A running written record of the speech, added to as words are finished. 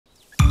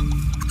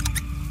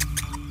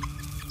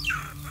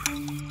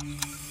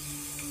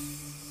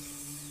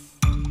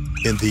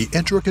In the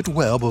intricate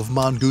web of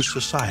mongoose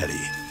society,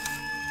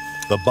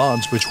 the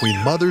bonds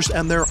between mothers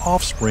and their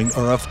offspring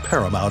are of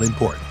paramount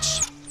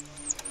importance.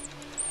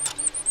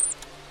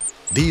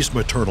 These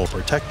maternal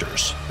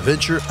protectors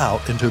venture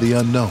out into the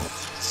unknown,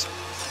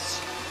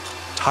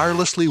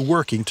 tirelessly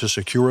working to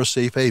secure a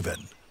safe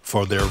haven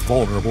for their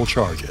vulnerable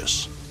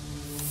charges.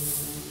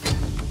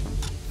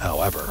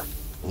 However,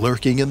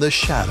 lurking in the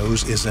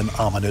shadows is an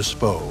ominous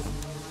foe,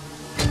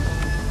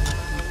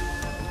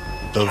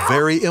 the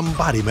very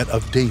embodiment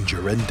of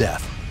danger and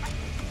death.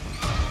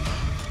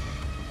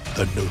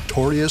 The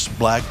notorious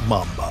black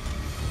mamba.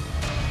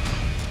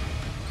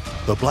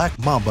 The black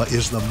mamba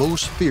is the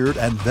most feared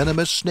and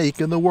venomous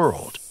snake in the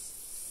world.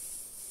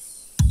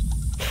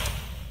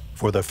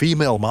 For the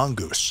female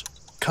mongoose,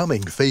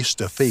 coming face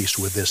to face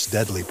with this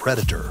deadly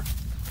predator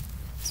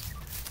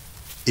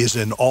is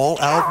an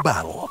all-out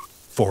battle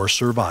for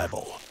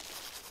survival,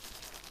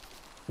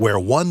 where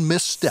one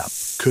misstep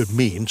could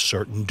mean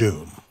certain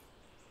doom.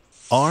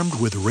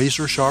 Armed with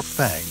razor-sharp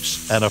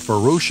fangs and a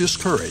ferocious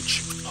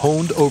courage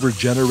honed over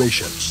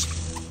generations,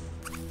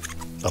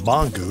 the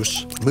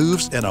mongoose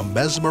moves in a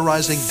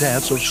mesmerizing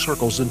dance of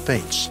circles and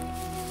feints,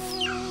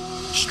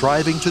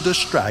 striving to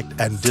distract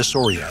and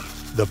disorient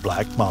the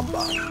black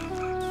mamba.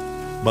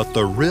 But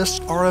the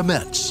risks are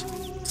immense,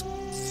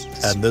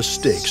 and the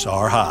stakes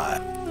are high.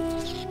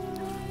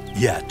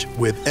 Yet,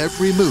 with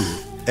every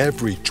move,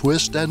 every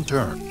twist and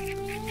turn,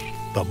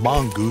 the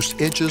mongoose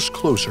inches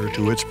closer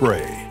to its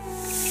prey.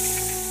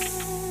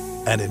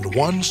 And in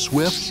one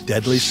swift,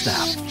 deadly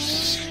snap,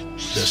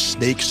 the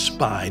snake's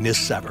spine is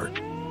severed,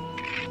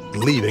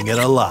 leaving it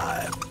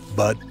alive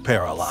but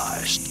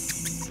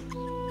paralyzed.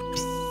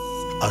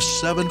 A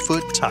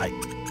 7-foot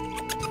titan,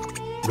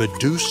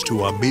 reduced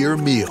to a mere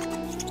meal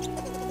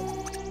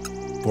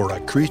for a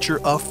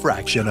creature a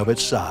fraction of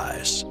its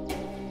size.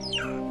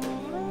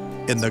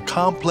 In the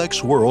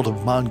complex world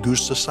of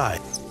mongoose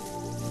society,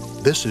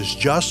 this is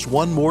just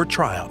one more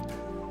triumph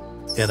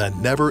in a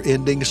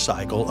never-ending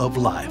cycle of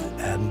life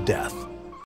and death.